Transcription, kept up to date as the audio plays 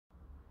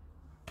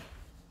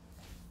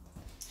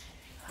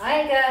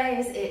Hi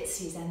guys, it's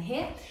Suzanne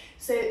here.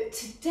 So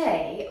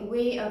today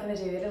we are going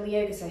to do a little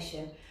yoga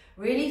session,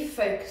 really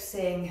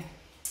focusing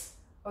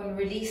on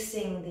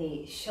releasing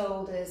the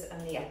shoulders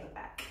and the upper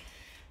back.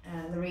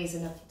 And the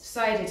reason I've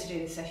decided to do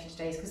this session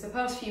today is because the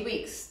past few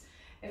weeks,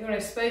 everyone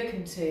I've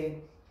spoken to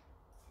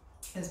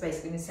has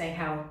basically been saying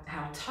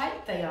how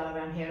tight they are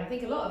around here. And I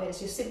think a lot of it is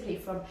just simply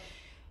from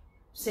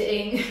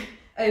sitting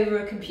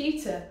over a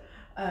computer.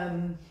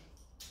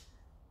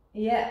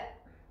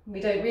 We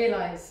don't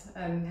realise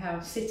how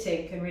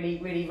sitting can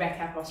really wreck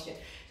our posture.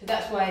 So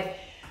that's why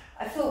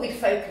I thought we'd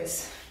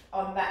focus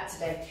on that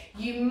today.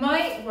 You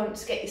might want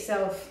to get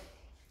yourself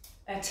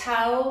a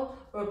towel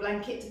or a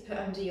blanket to put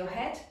under your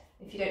head.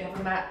 If you don't have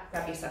a mat,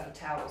 grab yourself a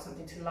towel or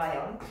something to lie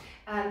on.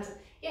 And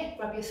yeah,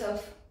 grab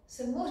yourself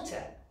some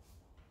water.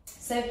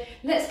 So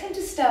let's come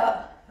to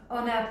start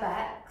on our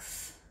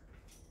backs.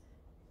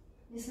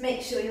 Just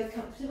make sure you're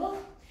comfortable.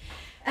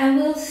 And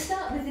we'll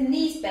start with the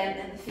knees bent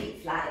and the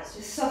feet flat. It's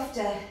just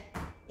softer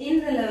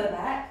in the lower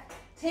back.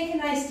 Take a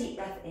nice deep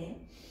breath in.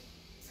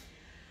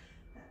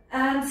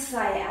 And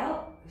sigh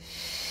out.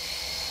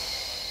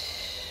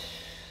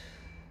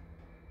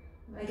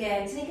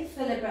 Again, take a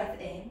fuller breath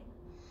in.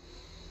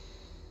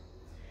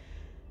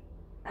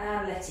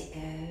 And let it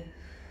go.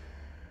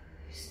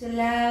 Just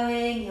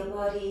allowing your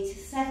body to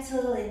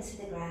settle into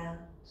the ground.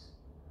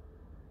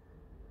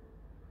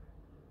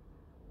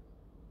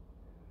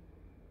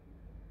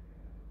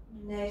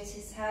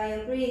 Notice how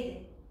you're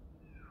breathing.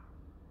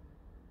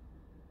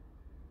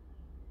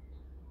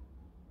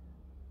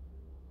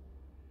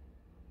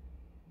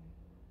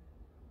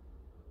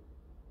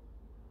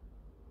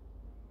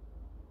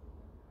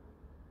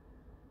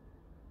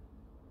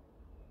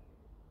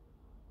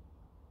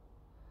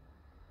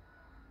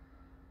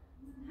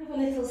 Have a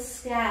little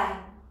scan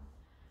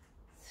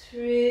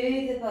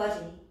through the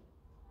body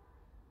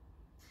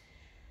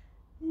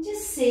and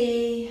just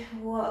see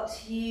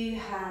what you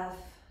have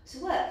to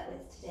work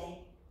with today.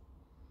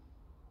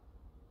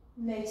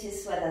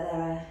 Notice whether there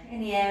are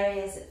any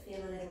areas that feel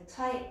a little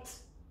tight.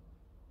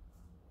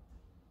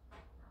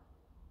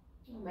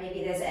 Or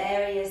maybe there's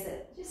areas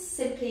that just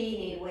simply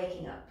need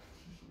waking up.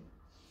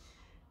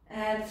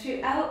 And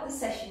throughout the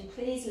session,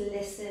 please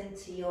listen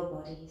to your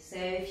body. So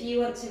if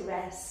you want to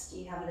rest,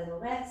 you have a little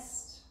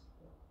rest.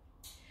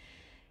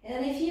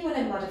 And if you want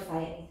to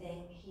modify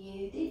anything,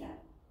 you do that.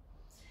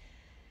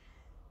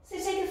 So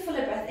take a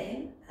fuller breath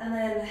in and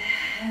then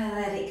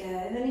let it go.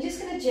 And then you're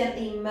just going to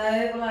gently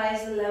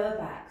mobilise the lower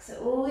back. So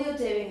all you're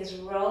doing is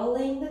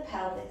rolling the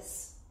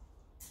pelvis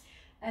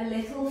a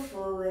little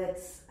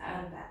forwards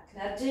and back.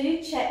 Now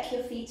do check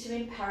your feet are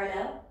in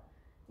parallel,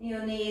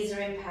 your knees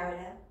are in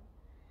parallel.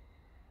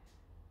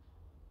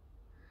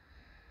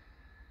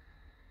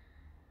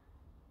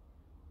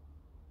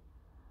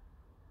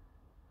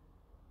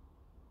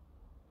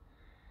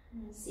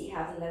 And see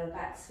how the lower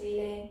back's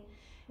feeling.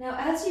 Now,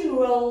 as you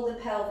roll the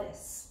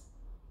pelvis,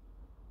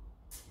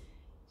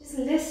 just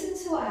listen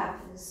to what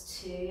happens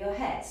to your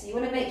head. So you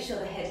want to make sure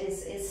the head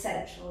is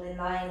central, in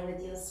line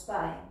with your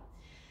spine.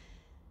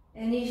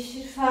 And you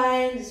should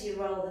find, as you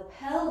roll the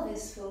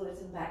pelvis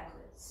forwards and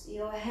backwards,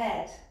 your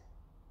head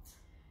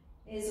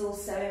is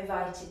also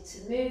invited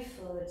to move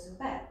forwards and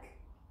back.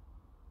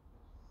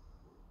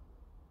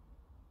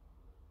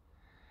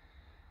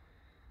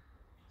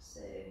 So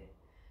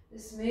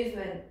this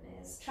movement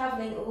is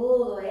travelling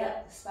all the way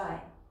up the spine.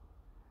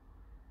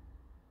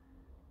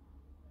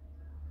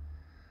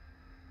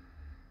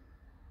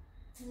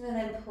 And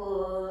then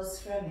pause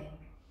for a minute.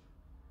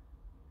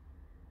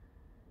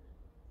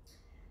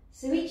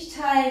 So each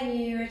time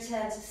you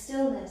return to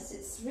stillness,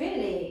 it's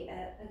really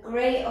a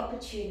great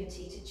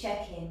opportunity to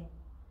check in.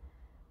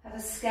 Have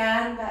a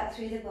scan back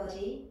through the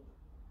body.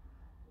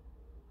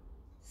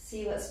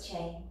 See what's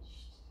changed.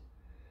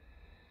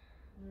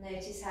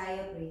 Notice how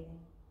you're breathing.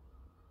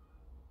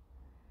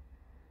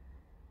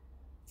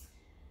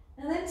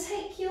 And then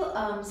take your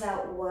arms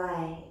out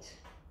wide.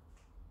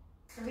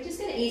 And we're just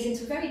going to ease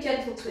into a very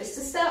gentle twist.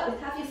 To start with,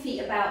 have your feet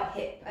about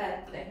hip,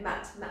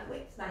 mat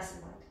width, nice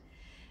and wide.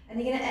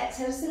 And you're going to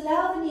exhale, just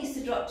allow the knees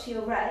to drop to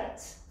your right,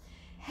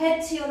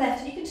 head to your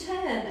left, and you can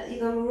turn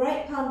your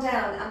right palm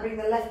down and bring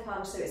the left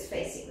palm so it's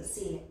facing the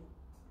ceiling.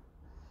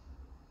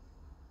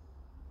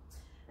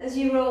 As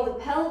you roll the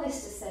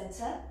pelvis to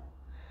centre,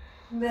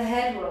 the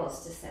head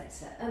rolls to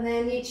centre, and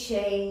then you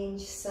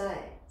change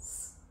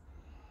sides.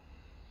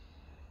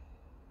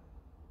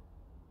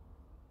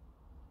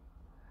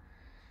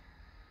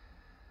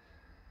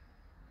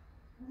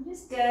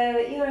 Just go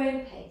at your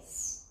own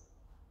pace.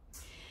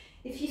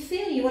 If you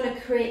feel you want to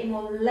create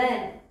more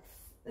length,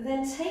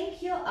 then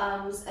take your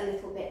arms a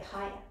little bit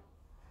higher.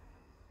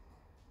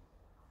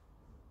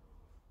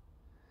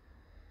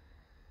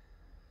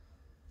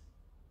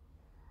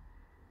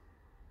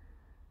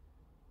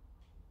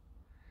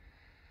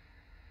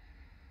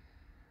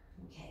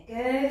 Okay,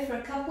 go for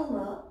a couple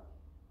more.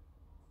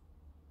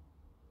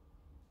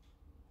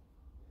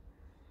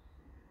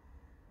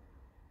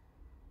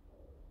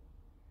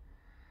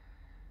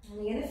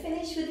 And you're going to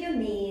finish with your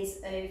knees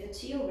over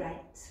to your right.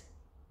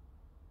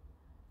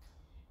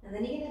 And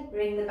then you're going to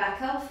bring the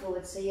back arm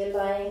forward so you're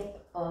lying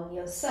on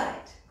your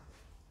side.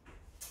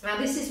 Now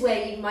this is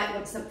where you might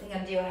want something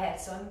under your head,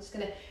 so I'm just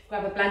going to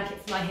grab a blanket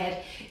for my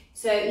head.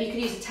 So you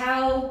could use a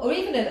towel or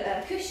even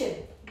a cushion.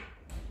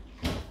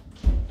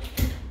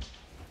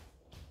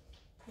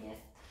 Yeah.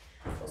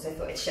 Also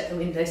thought I'd shut the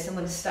window,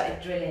 someone has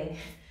started drilling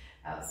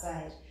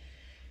outside.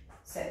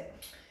 So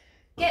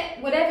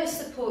get whatever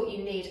support you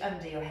need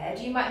under your head.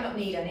 You might not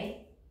need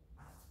any.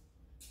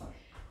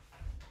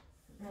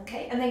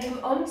 Okay, and then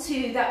come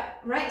onto that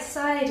right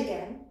side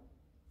again.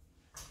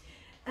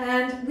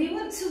 And we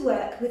want to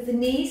work with the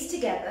knees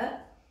together,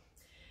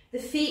 the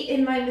feet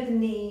in line with the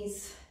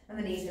knees, and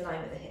the knees in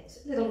line with the hips.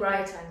 A little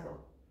right angle.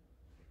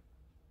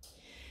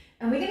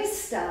 And we're going to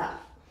start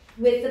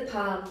with the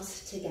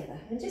palms together.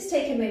 And just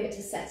take a moment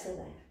to settle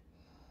there.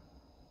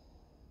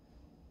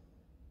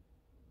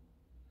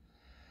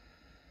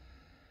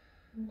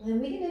 And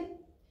then we're going to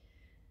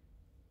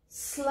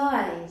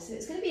slide. So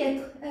it's going to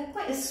be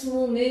quite a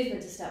small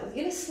movement to start with.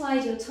 You're going to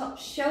slide your top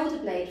shoulder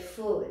blade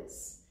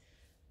forwards.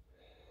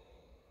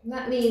 And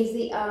that means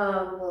the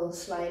arm will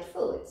slide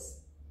forwards.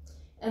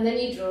 And then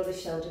you draw the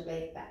shoulder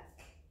blade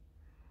back.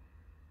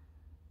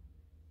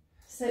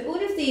 So all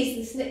of these,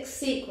 this next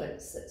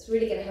sequence, that's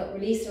really going to help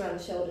release around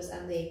the shoulders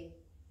and the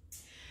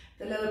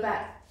lower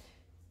back,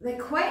 they're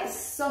quite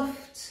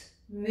soft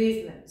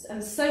movements.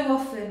 And so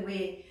often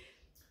we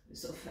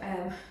sort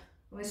of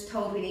always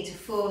told we need to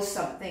force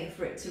something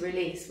for it to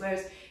release.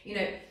 Whereas, you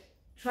know,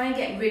 try and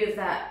get rid of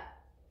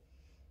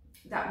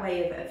that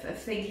way of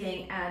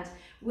thinking. And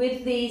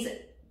with these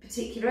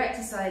particular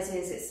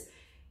exercises,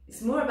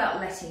 it's more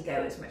about letting go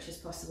as much as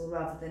possible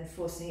rather than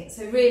forcing it.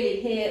 So really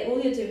here, all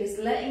you're doing is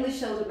letting the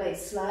shoulder blade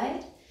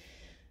slide,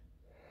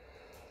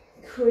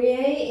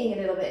 creating a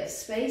little bit of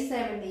space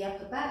there in the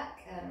upper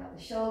back and up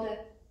the shoulder.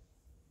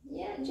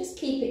 Yeah, and just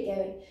keep it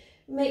going.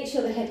 Make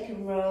sure the head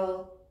can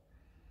roll.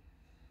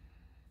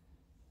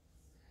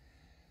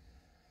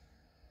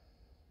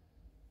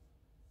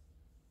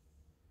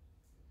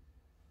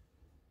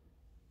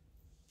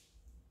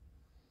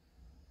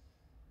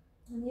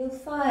 And you'll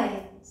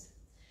find,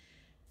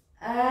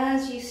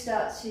 as you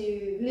start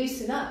to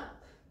loosen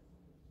up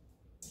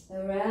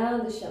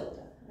around the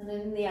shoulder and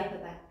in the upper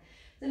back,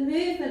 the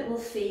movement will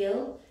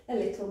feel a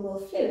little more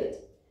fluid.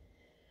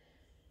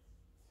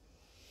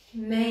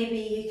 Maybe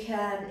you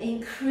can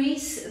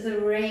increase the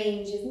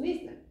range of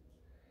movement.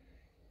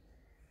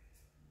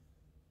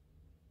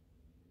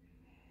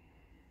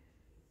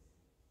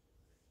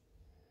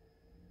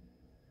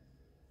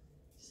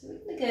 So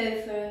we're going to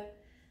go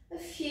for a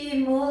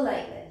few more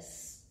like this.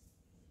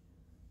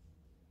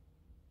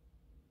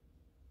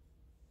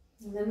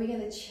 And then we're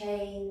going to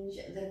change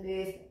the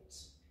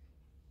movement.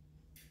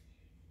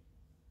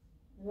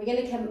 And we're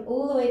going to come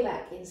all the way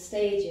back in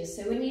stages.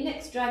 So when you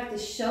next drag the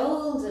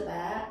shoulder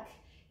back,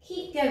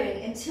 keep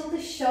going until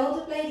the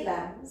shoulder blade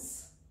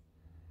lands.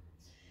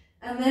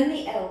 And then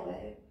the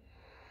elbow,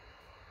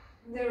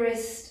 the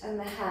wrist and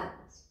the hand.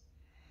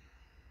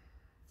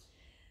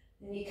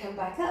 Then you come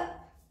back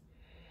up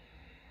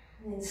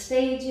in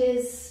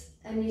stages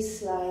and you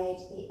slide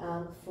the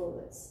arm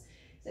forwards.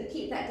 So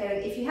keep that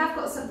going. If you have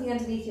got something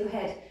underneath your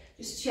head,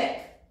 just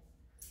check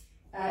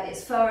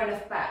it's far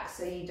enough back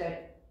so you don't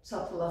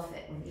topple off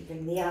it when you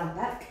bring the arm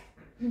back.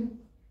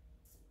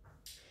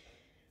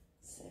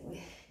 So we're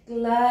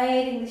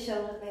gliding the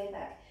shoulder blade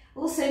back.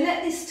 Also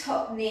let this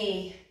top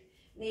knee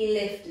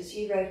lift as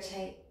you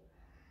rotate.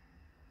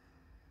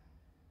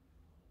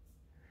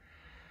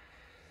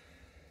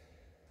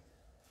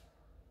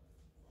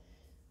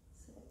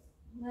 So,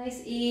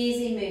 nice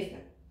easy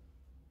movement.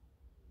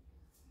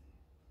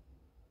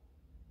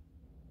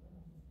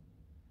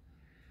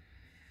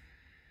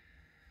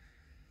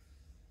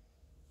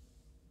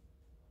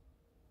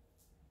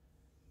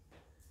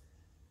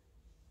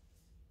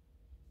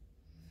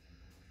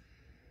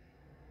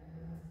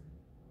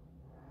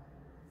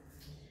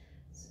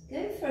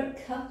 Go for a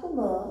couple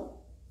more,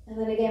 and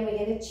then again we're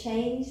going to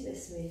change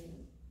this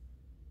movement.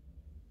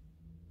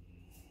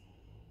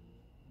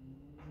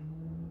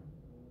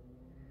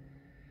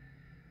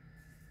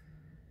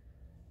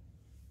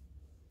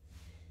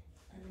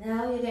 And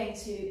now you're going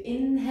to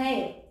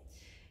inhale,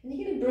 and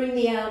you're going to bring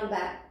the arm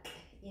back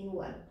in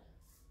one,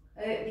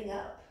 opening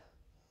up,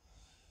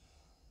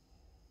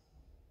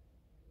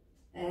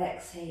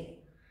 exhaling.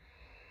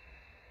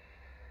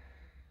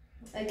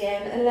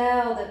 Again,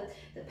 allow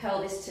the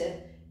pelvis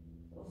to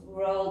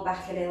roll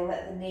back a little,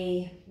 let the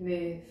knee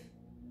move,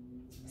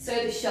 so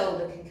the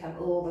shoulder can come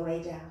all the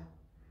way down.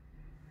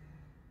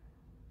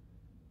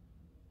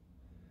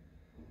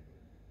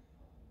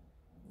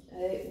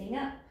 Opening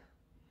up.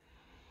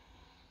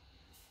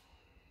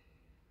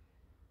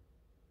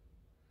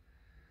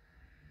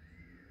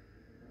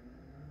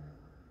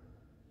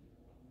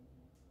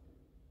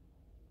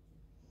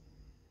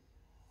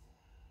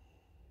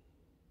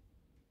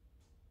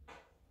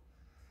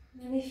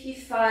 And if you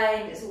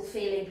find it's all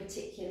feeling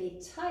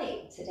particularly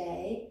tight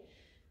today,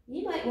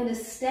 you might want to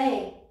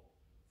stay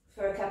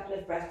for a couple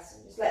of breaths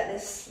and just let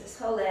this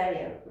whole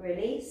area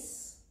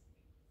release.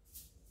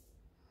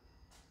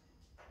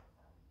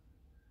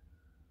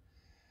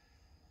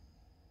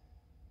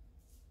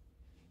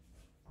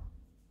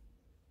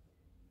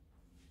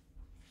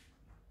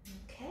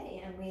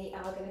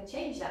 are going to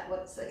change that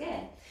once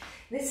again.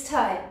 This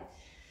time,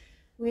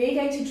 we're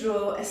going to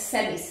draw a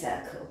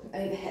semicircle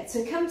overhead.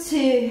 So come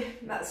to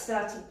that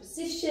starting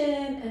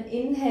position and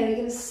inhale, you're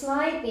going to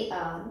slide the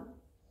arm.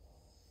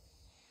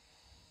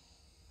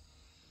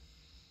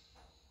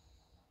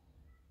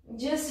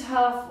 Just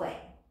halfway.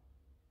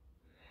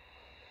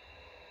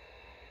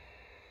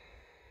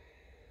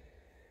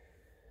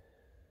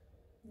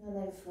 And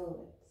then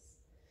forwards.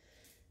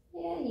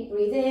 Yeah, you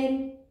breathe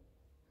in.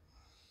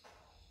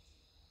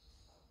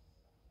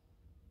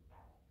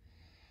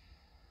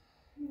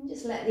 And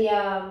just let the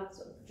arm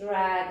sort of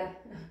drag,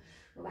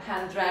 or the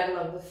hand drag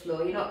along the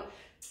floor. You're not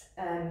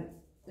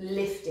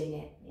lifting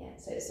it. Yeah,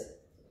 so it's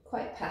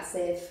quite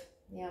passive.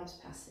 The arm's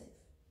passive.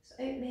 So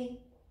opening.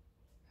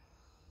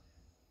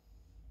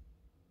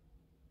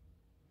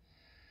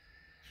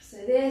 So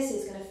this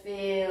is going to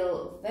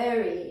feel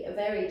very,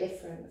 very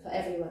different for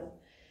everyone.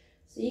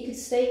 So you could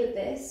stay with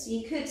this.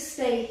 You could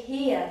stay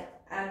here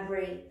and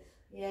breathe.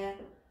 Yeah.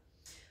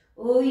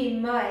 Or you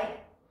might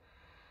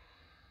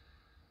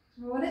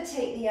want to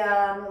take the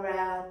arm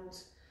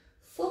around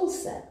full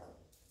circle.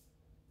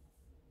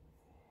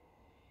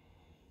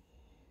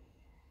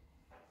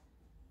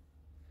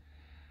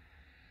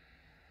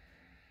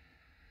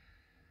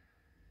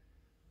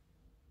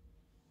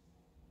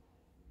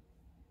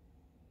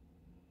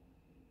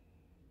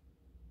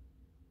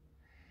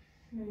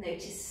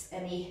 Notice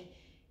any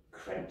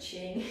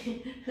crunching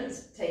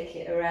as you take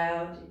it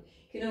around.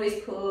 You can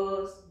always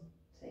pause,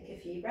 take a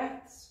few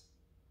breaths.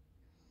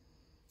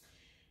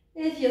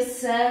 If you're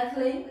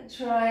circling,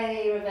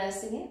 try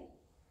reversing it.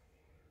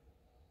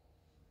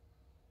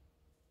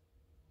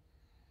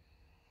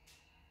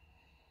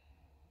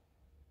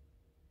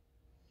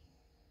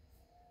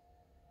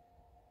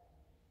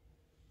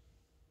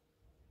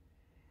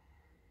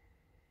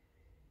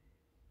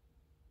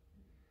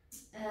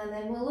 And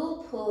then we'll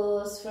all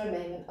pause for a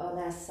moment on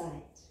our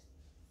side.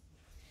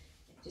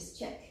 Just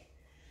check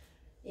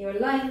your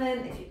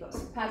alignment. If you've got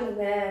some padding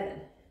there,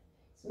 then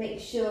just make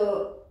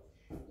sure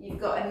you've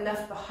got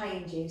enough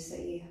behind you so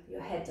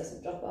your head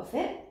doesn't drop off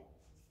it.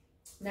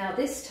 Now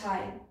this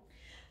time,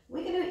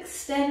 we're going to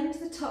extend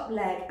the top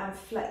leg and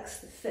flex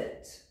the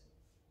foot.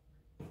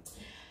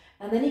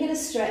 And then you're going to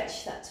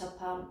stretch that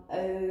top arm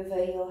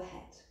over your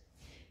head.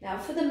 Now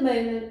for the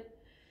moment,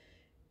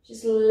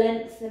 just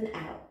lengthen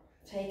out.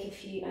 Take a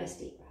few nice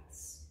deep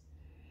breaths.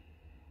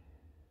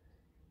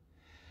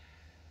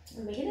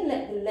 And we're going to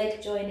let the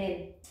leg join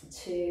in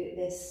to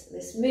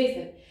this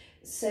movement.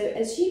 So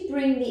as you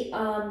bring the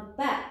arm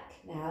back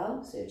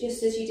now, so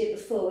just as you did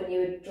before when you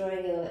were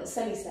drawing your little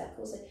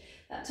semicircle, so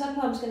that top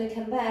arm's going to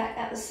come back.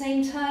 At the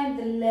same time,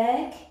 the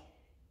leg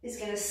is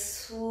going to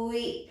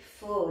sweep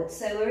forward.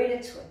 So we're in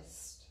a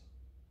twist.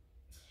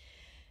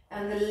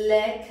 And the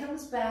leg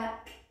comes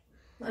back.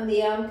 And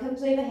the arm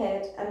comes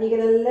overhead, and you're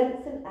going to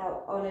lengthen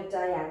out on a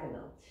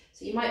diagonal.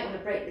 So you might want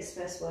to break this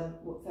first one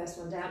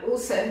down.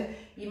 Also,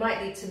 you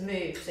might need to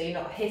move so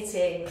you're not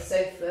hitting the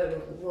sofa or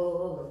the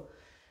wall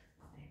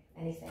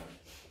or anything.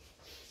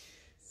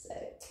 So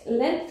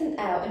lengthen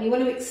out, and you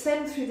want to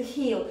extend through the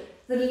heel.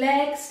 The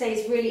leg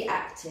stays really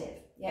active.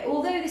 Yeah,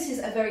 although this is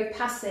a very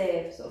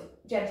passive, sort of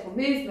gentle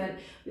movement,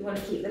 we want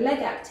to keep the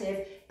leg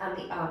active and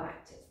the arm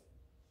active.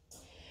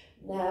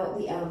 Now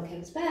the arm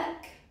comes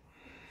back.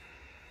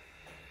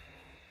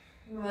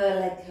 The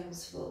leg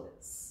comes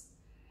forwards.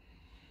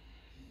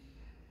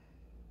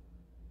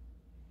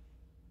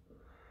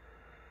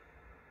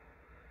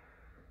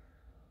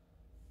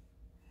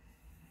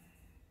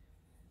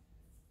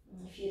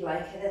 If you'd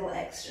like a little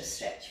extra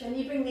stretch, when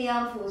you bring the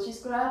arm forwards,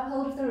 just grab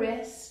hold of the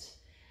wrist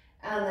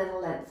and then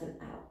lengthen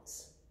out.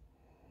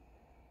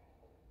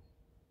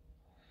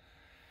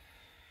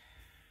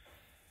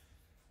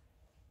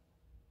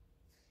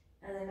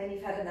 And then when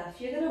you've had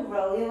enough, you're going to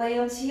roll your way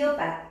onto your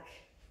back.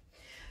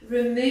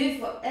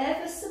 Remove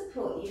whatever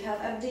support you have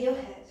under your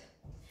head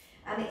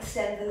and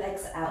extend the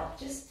legs out.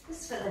 Just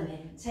for the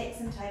minute. Take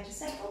some time to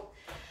settle.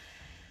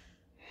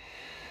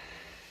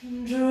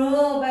 And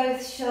draw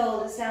both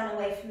shoulders down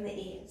away from the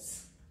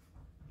ears.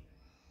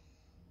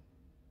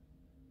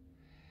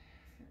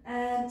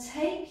 And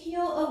take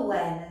your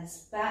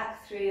awareness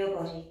back through your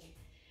body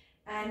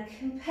and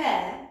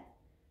compare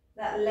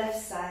that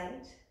left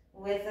side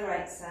with the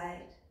right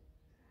side.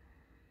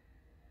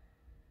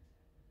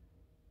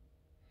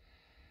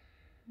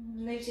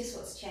 Notice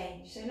what's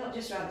changed. So not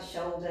just around the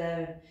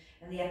shoulder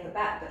and the upper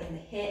back, but in the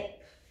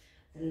hip,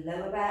 the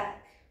lower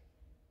back,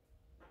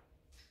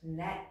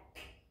 neck.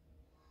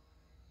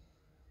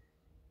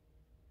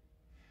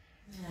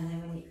 And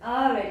then when you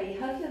are ready,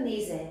 hug your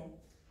knees in.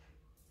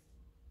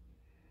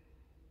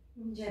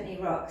 And gently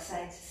rock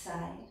side to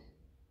side.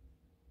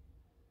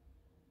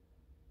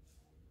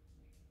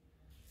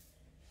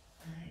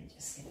 And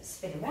just going to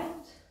spin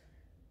around.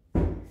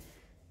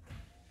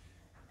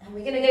 And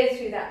we're going to go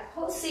through that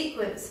whole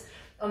sequence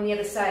on the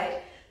other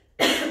side.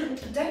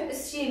 Don't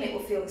assume it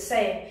will feel the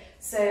same.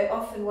 So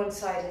often one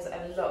side is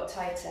a lot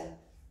tighter.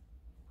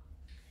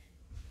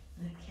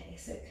 Okay,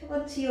 so come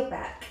onto your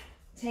back.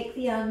 Take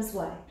the arms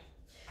wide.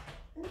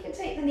 And you can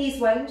take the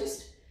knees wide and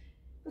just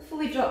before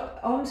we drop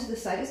onto the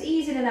side, just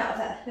ease in and out of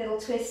that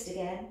little twist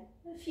again.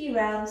 A few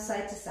rounds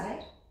side to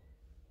side.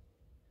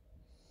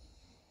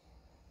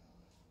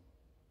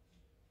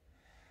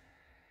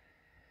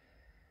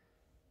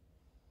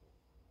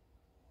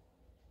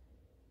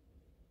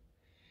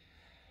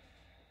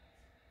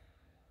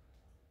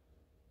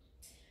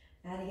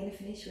 And you're going to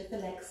finish with the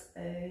legs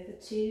over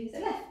to the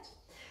left.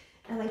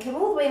 And then come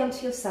all the way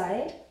onto your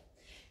side.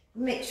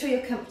 Make sure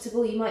you're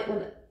comfortable. You might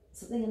want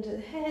something under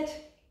the head.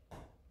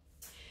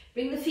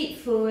 Bring the feet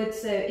forward.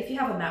 So if you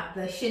have a mat,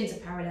 the shins are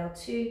parallel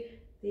to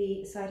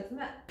the side of the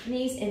mat.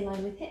 Knees in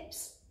line with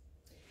hips.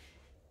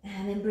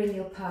 And then bring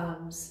your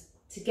palms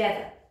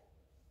together.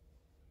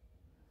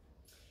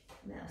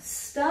 Now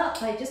start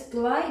by just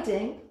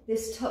gliding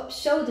this top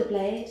shoulder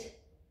blade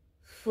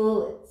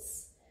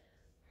forwards.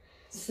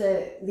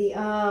 So the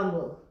arm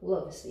will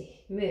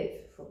obviously move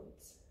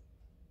forwards.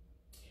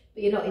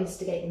 But you're not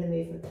instigating the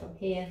movement from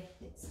here,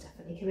 it's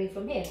definitely coming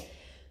from here.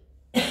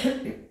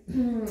 And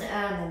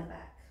then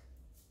back.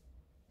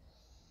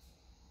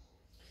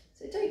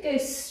 So don't go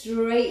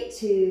straight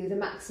to the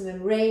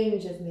maximum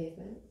range of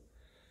movement.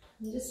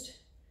 And just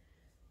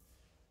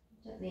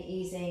gently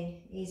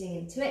easing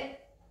into it.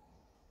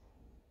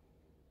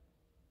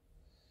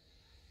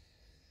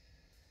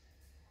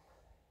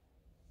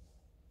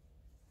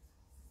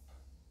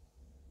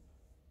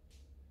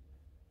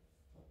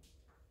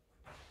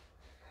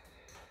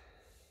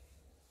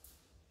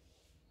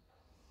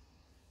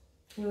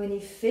 And when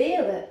you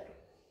feel that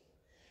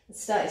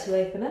it's starting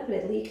to open up a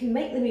little, you can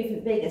make the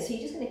movement bigger. So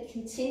you're just going to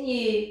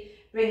continue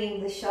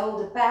bringing the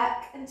shoulder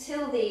back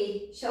until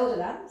the shoulder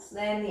lands,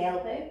 then the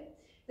elbow,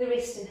 the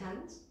wrist and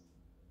hand.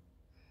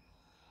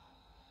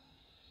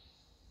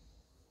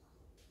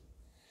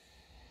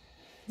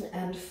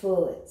 And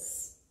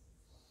forwards.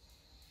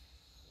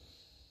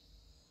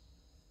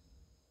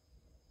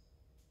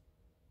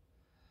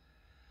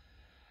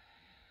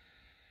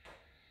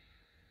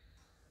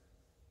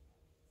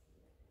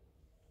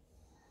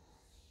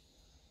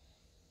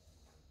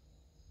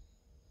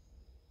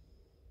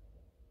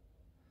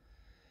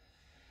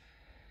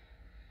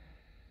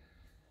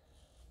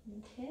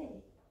 Okay,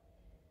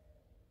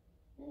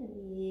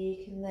 and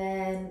you can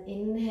then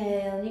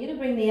inhale, and you're going to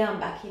bring the arm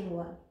back in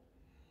one,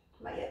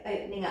 like you're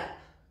opening up,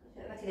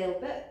 like a little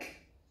book.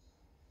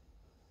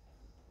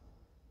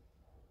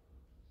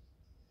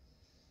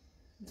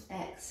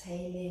 And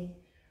exhaling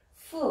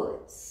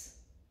forwards.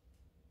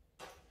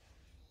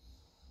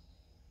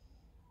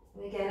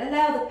 And again,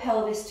 allow the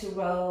pelvis to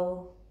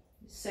roll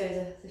so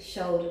the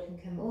shoulder can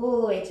come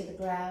all the way to the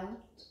ground.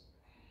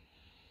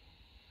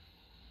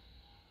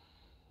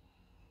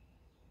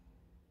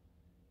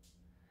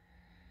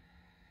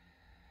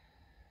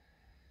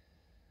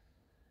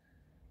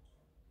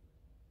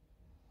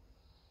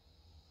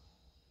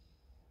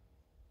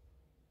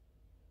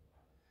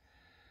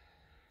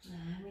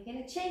 And we're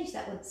going to change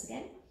that once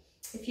again.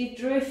 If you've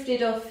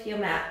drifted off your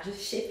mat,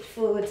 just shift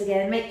forwards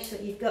again. Make sure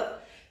you've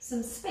got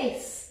some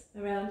space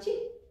around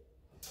you.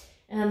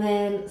 And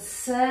then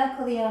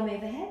circle the arm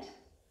overhead.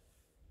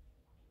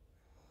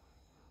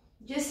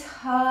 Just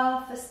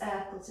half a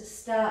circle to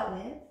start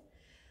with.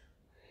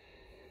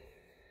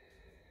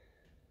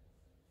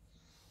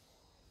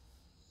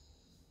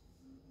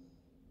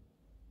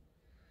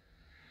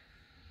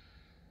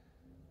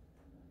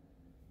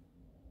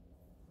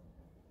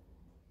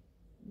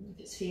 If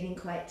it's feeling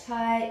quite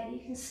tight, you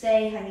can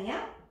stay hanging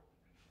out,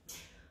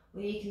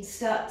 or you can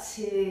start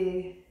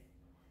to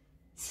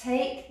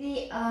take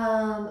the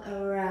arm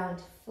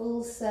around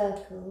full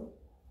circle.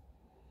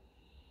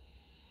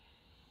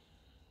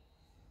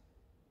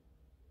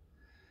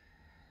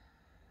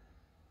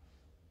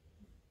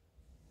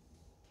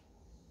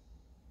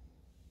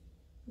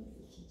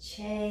 You can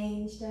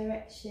change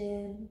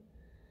direction.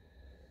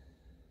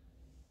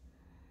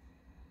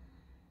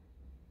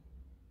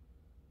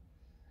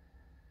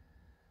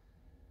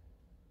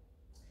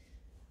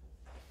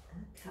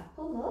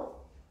 Couple more,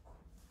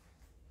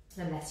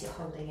 unless you're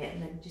holding it,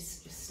 and then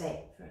just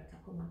stay for a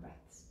couple more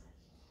breaths.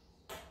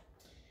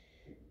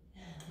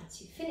 And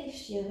once you've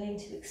finished, you're going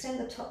to extend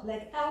the top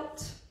leg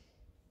out,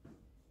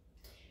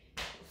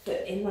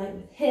 foot in line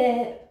with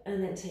hip,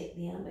 and then take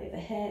the arm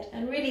overhead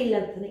and really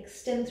lengthen,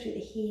 extend through the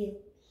heel.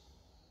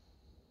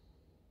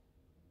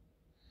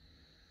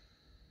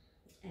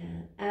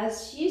 And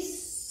as you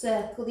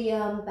circle the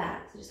arm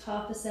back, so just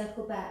half a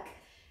circle back,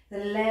 the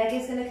leg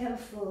is going to come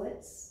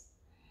forwards.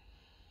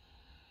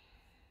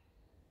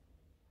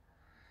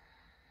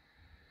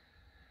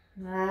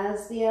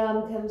 As the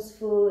arm comes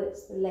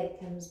forwards, the leg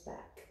comes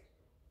back.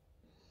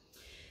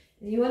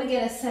 If you want to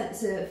get a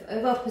sense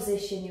of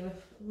opposition, you're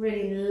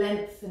really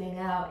lengthening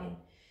out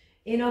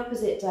in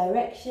opposite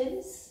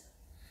directions,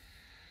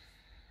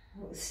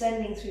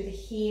 extending through the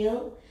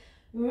heel,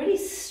 really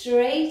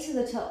straight to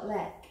the top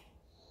leg.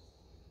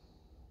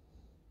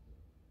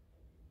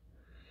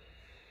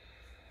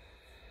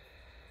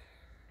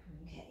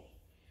 Okay,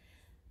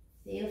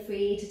 feel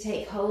free to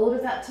take hold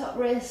of that top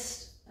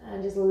wrist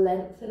and just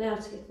lengthen out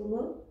a little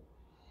more.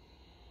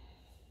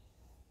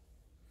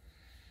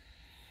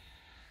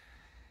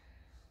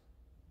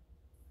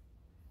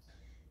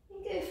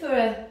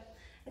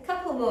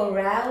 more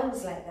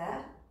rounds like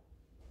that.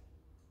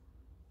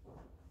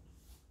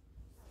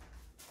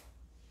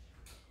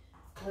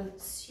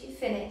 Once you've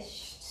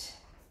finished,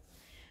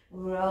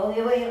 roll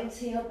your way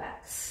onto your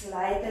back,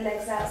 slide the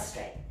legs out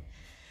straight,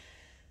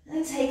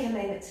 and take a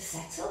moment to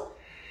settle.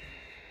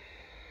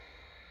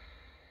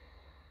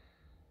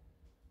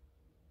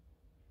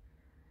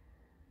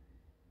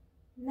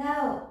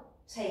 Now,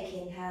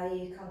 taking how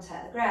you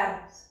contact the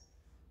ground.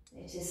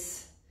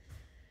 Notice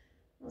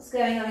what's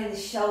going on in the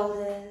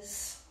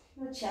shoulders,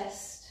 the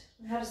chest,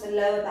 and how does the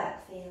lower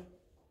back feel,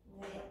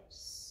 and the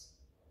hips.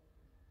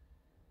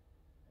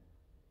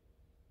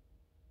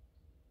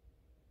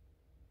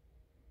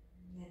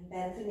 And then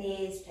bend the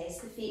knees, place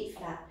the feet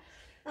flat,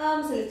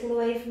 arms a little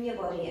away from your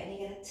body, and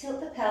you're going to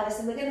tilt the pelvis,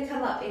 and we're going to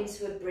come up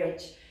into a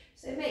bridge.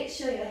 So make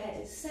sure your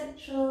head is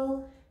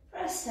central,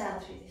 press down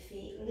through the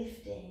feet,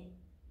 lifting.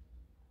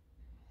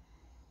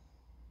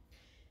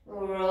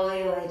 Roll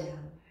your way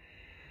down.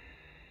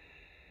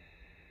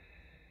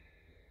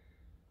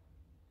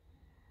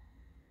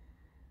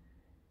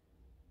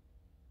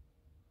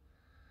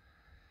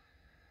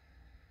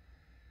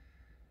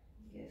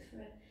 Go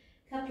for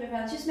a couple of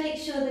rounds. Just make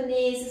sure the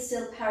knees are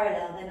still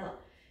parallel, they're not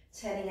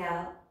turning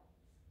out.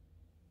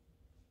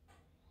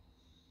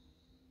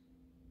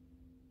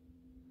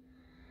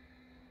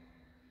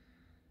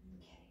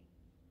 Okay.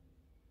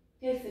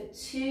 Go for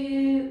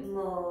 2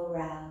 more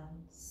rounds.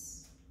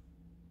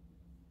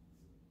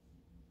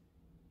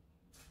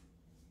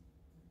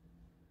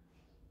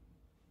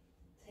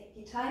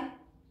 Your time.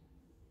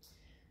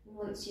 And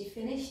once you've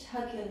finished,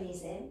 hug your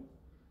knees in.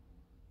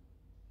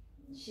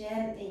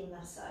 Gently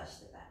massage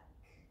the back.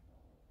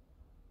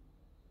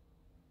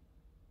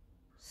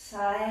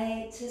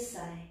 Side to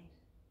side.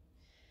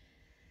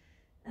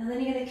 And then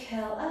you're going to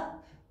curl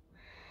up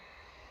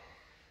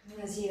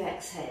as you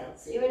exhale.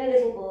 So you're in a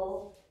little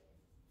ball,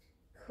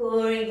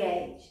 core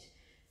engaged.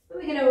 But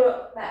we're going to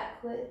rock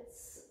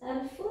backwards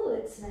and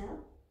forwards now.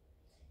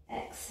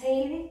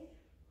 Exhaling.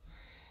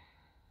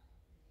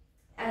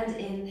 And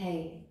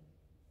inhaling.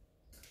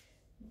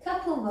 A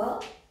couple more.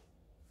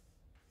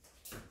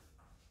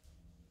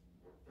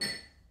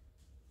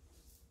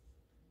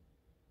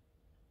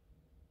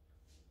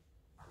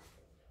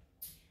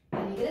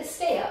 And you're going to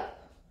stay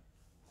up.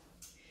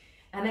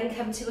 And then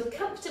come to a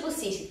comfortable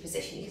seated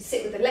position. You can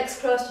sit with the legs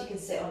crossed, you can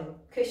sit on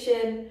a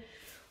cushion,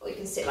 or you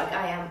can sit like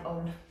I am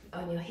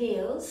on your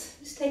heels.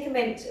 Just take a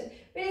moment to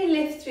really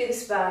lift through the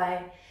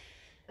spine.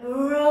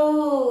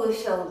 Roll the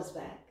shoulders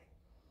back.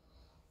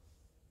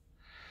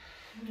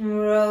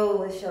 Roll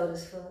the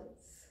shoulders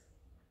forwards.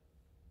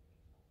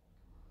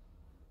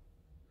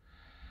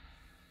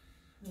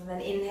 And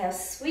then inhale,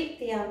 sweep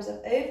the arms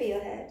up over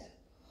your head.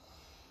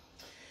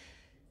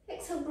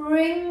 Exhale,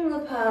 bring the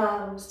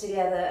palms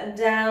together and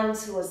down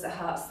towards the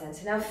heart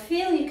center. Now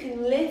feel you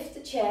can lift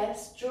the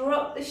chest,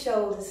 drop the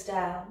shoulders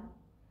down.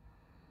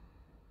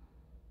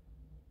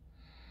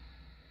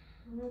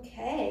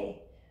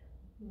 Okay,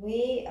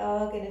 we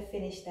are going to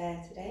finish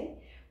there today.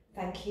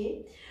 Thank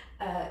you.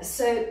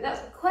 So that's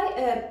quite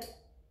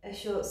a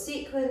short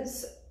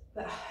sequence,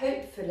 but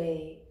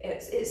hopefully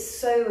it's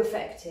so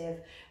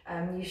effective.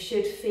 You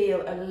should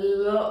feel a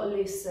lot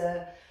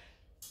looser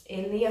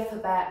in the upper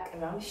back,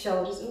 around the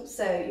shoulders, and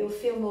also you'll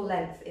feel more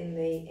length in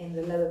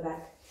the lower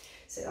back.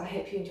 So I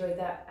hope you enjoyed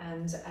that,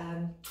 and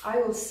I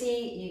will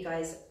see you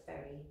guys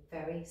very,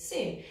 very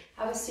soon.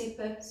 Have a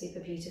super, super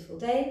beautiful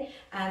day,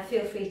 and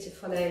feel free to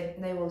follow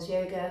No Walls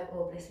Yoga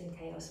or Bliss in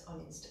Chaos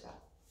on Instagram.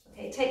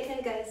 Okay, take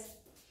care, guys.